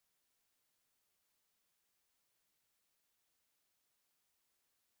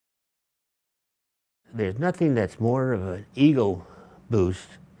there's nothing that's more of an ego boost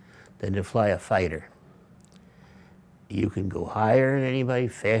than to fly a fighter. You can go higher than anybody,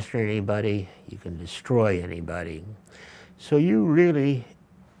 faster than anybody, you can destroy anybody. So you really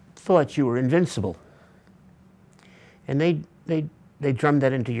thought you were invincible. And they drummed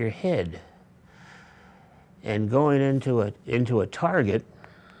that into your head. And going into a target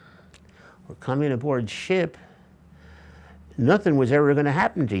or coming aboard ship, nothing was ever going to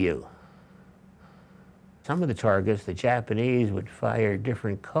happen to you. Some of the targets, the Japanese would fire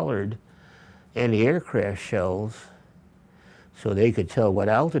different colored anti-aircraft shells so they could tell what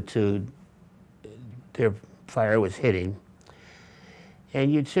altitude their fire was hitting.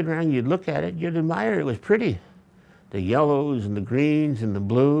 And you'd sit around, you'd look at it, you'd admire it. It was pretty. The yellows and the greens and the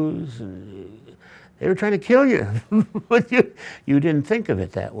blues, and they were trying to kill you, but you didn't think of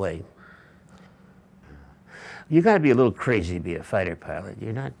it that way. You got to be a little crazy to be a fighter pilot.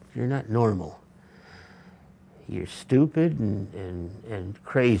 You're not normal. You're stupid and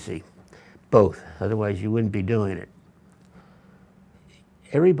crazy, both. Otherwise, you wouldn't be doing it.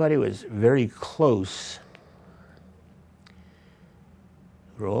 Everybody was very close.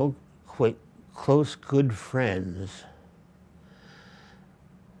 We're all quite close, good friends.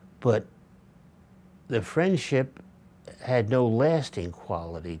 But the friendship had no lasting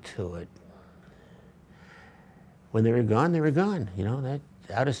quality to it. When they were gone, they were gone. You know, that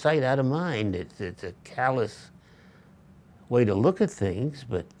out of sight, out of mind. It's a callous way to look at things,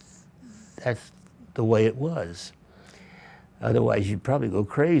 but that's the way it was. Otherwise, you'd probably go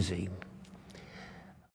crazy.